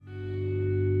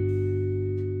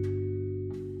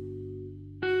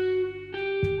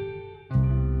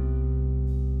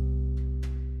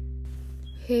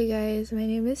Hey guys, my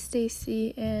name is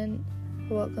Stacy and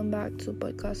welcome back to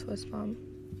Podcast West Mom.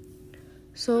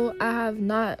 So I have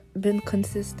not been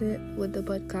consistent with the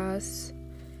podcast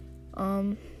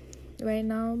right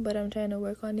now, but I'm trying to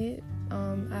work on it.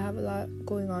 I have a lot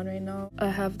going on right now. I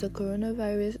have the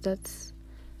coronavirus that's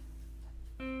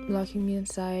locking me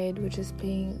inside, which is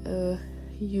playing a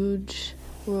huge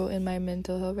role in my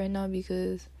mental health right now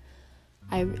because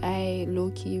I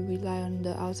low-key rely on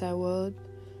the outside world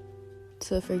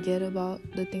to forget about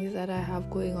the things that I have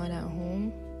going on at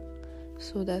home.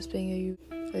 So that's playing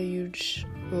a huge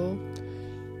role.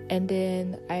 And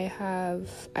then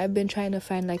I've been trying to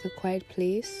find like a quiet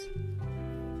place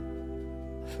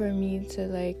for me to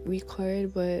like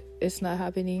record, but it's not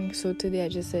happening. So today I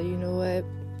just said, you know what?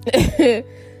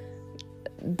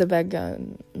 The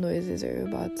background noises are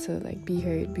about to like be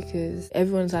heard because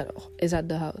everyone's is at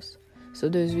the house. So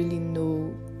there's really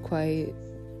no quiet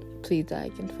place that I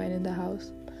can find in the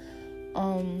house.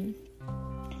 And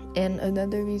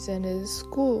another reason is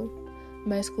school.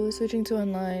 My school is switching to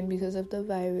online because of the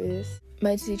virus.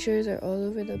 My teachers are all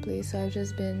over the place, so I've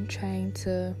just been trying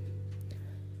to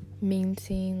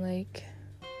maintain like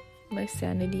my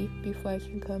sanity before I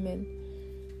can come and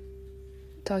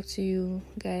talk to you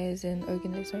guys and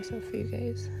organize myself for you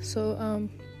guys. So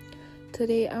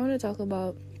today I want to talk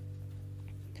about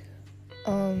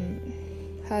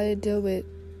how to deal with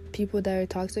people that are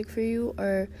toxic for you,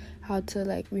 or how to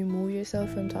like remove yourself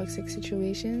from toxic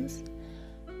situations,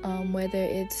 whether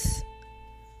it's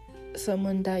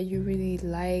someone that you really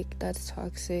like that's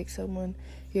toxic,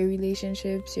 your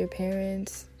relationships, your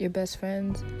parents, your best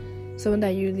friends, someone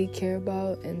that you really care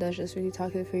about and that's just really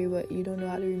toxic for you, but you don't know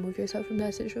how to remove yourself from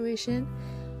that situation.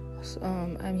 So,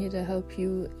 I'm here to help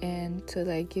you and to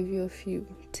like give you a few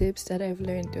tips that I've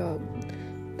learned throughout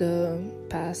the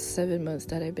past 7 months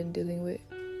that I've been dealing with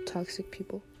toxic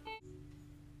people.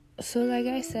 So like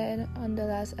I said on the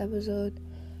last episode,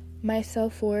 my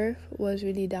self-worth was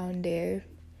really down there,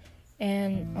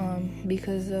 and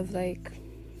because of like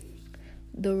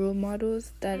the role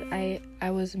models that I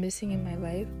was missing in my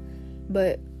life.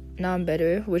 But now I'm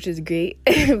better, which is great.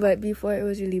 But before it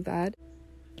was really bad.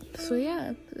 So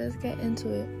yeah, let's get into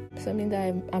it. Something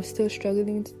that I'm still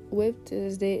struggling with to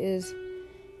this day is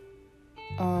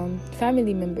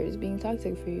family members being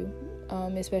toxic for you.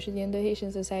 Especially in the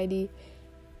Haitian society,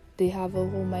 they have a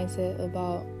whole mindset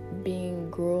about being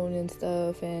grown and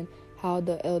stuff, and how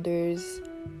the elders,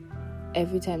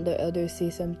 every time the elders say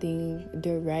something,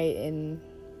 they're right and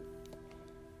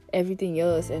everything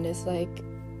else. And it's like,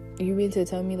 you mean to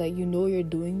tell me like, you know you're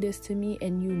doing this to me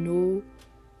and you know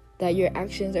that your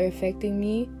actions are affecting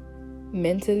me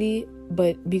mentally,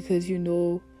 but because you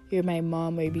know you're my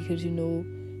mom, or because you know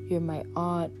you're my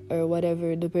aunt, or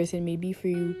whatever the person may be for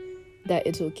you, that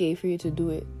it's okay for you to do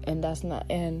it, and that's not,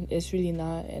 and it's really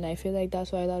not. And I feel like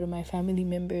that's why a lot of my family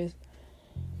members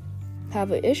have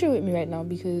an issue with me right now,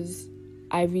 because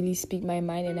I really speak my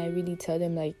mind and I really tell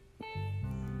them like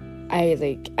I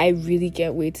really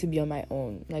can't wait to be on my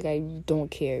own. Like, I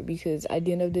don't care, because at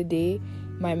the end of the day,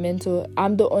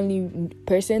 I'm the only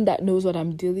person that knows what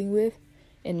I'm dealing with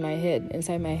inside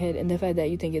my head. And the fact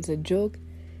that you think it's a joke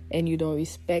and you don't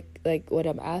respect like what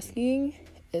I'm asking,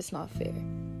 it's not fair.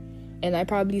 And I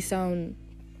probably sound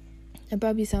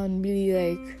really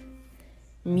like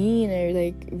mean or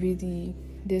like really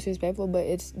disrespectful, but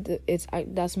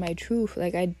that's my truth.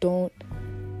 Like, I don't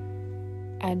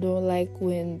like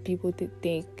when people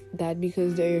think that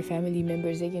because they're your family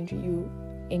members they can treat you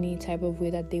any type of way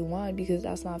that they want, because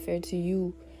that's not fair to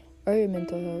you or your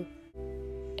mental health.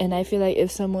 And I feel like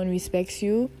if someone respects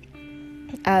you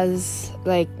as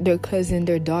like their cousin,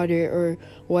 their daughter, or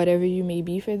whatever you may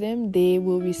be for them, they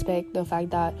will respect the fact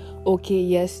that, okay,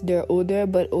 yes, they're older,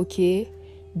 but okay,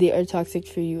 they are toxic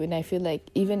for you. And I feel like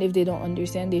even if they don't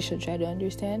understand, they should try to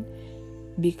understand,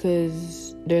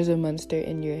 because there's a monster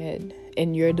in your head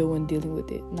and you're the one dealing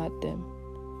with it, not them.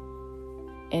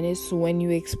 And it's when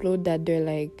you explode that they're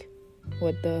like,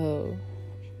 what the hell?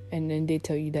 And then they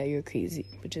tell you that you're crazy,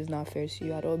 which is not fair to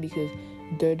you at all, because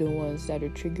they're the ones that are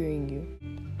triggering you.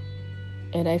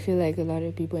 And I feel like a lot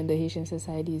of people in the Haitian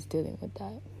society is dealing with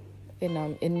that.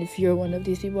 And if you're one of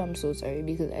these people, I'm so sorry,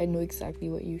 because I know exactly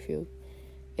what you feel.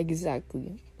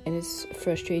 Exactly. And it's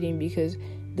frustrating, because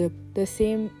the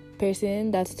same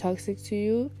person that's toxic to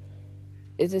you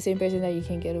is the same person that you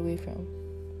can't get away from.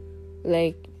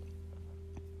 Like,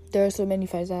 there are so many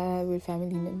fights I have with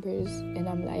family members,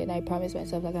 and I promise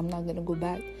myself like I'm not gonna go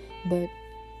back, but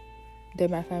they're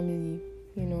my family,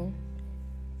 you know.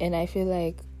 And I feel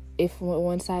like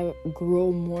once I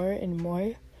grow more and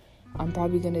more, I'm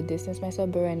probably gonna distance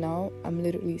myself. But right now, I'm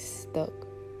literally stuck.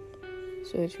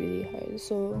 So it's really hard.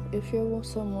 So if you're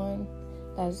someone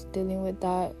that's dealing with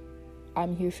that,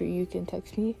 I'm here for you. You can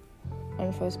text me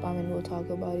and first spam and we'll talk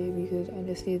about it, because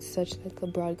honestly it's such like a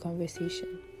broad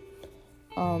conversation.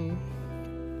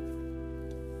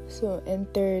 So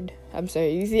and third, I'm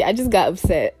sorry, you see, I just got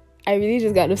upset. I really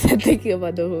just got upset thinking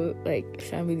about the whole like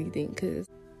family thing,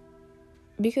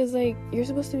 because like you're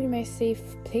supposed to be my safe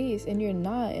place and you're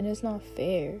not, and it's not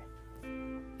fair.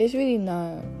 It's really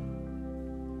not.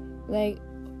 Like,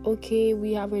 okay,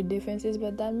 we have our differences,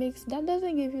 but that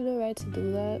doesn't give you the right to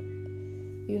do that,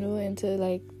 you know, and to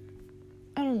like,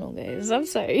 I don't know, guys, I'm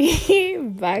sorry.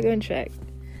 Back on track.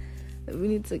 We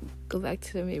need to go back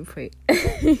to the main point.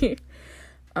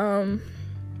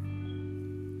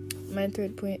 My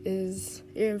third point is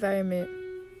your environment.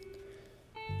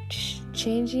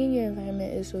 Changing your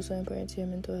environment is so important to your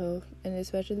mental health, and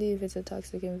especially if it's a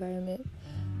toxic environment.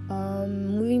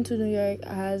 Moving to New York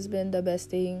has been the best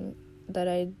thing that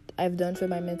I've done for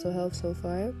my mental health so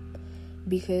far,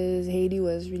 because Haiti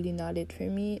was really not it for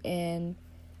me. And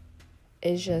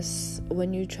it's just,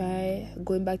 when you try,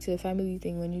 going back to the family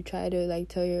thing, when you try to like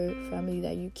tell your family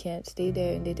that you can't stay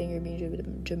there and they think you're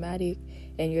being dramatic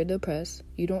and you're depressed,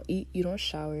 you don't eat, you don't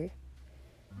shower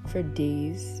for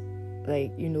days,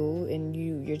 like, you know, and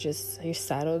you're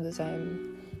sad all the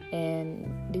time,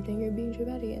 and they think you're being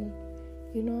dramatic, and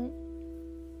you know,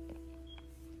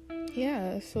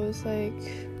 yeah. So it's like,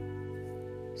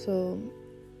 so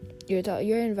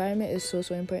your environment is so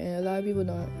important. A lot of people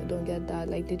don't get that.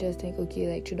 Like, they just think,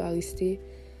 okay, like, should always stay,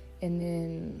 and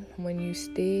then when you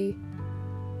stay,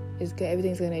 it's good,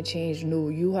 everything's gonna change. No,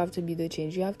 you have to be the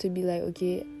change. You have to be like,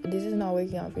 okay, this is not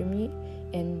working out for me,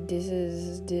 and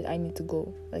I need to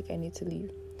go, like, I need to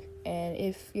leave. And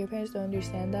if your parents don't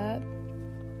understand that,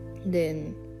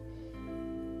 then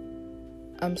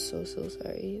I'm so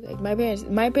sorry. Like, my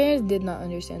parents did not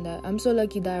understand that. I'm so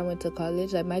lucky that I went to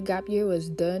college. Like, my gap year was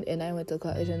done and I went to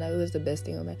college, and that was the best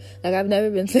thing of my, like, I've never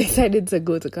been so excited to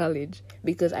go to college,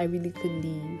 because I really could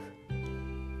leave.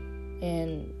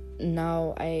 And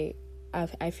now I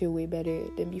feel way better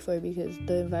than before, because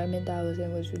the environment that I was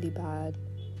in was really bad.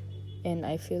 And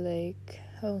I feel like,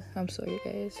 oh, I'm sorry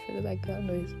guys for the background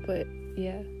noise, but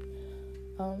yeah,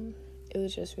 it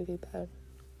was just really bad.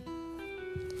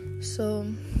 So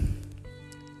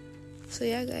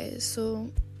yeah, guys,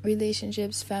 so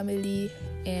relationships, family,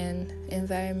 and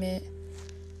environment,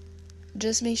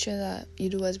 just make sure that you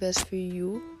do what's best for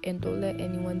you, and don't let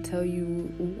anyone tell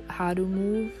you how to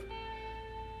move,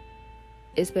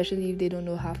 especially if they don't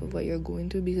know half of what you're going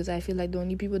through, because I feel like the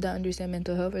only people that understand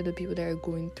mental health are the people that are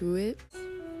going through it.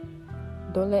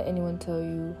 Don't let anyone tell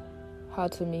you how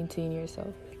to maintain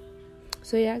yourself.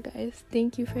 So yeah, guys,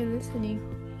 thank you for listening.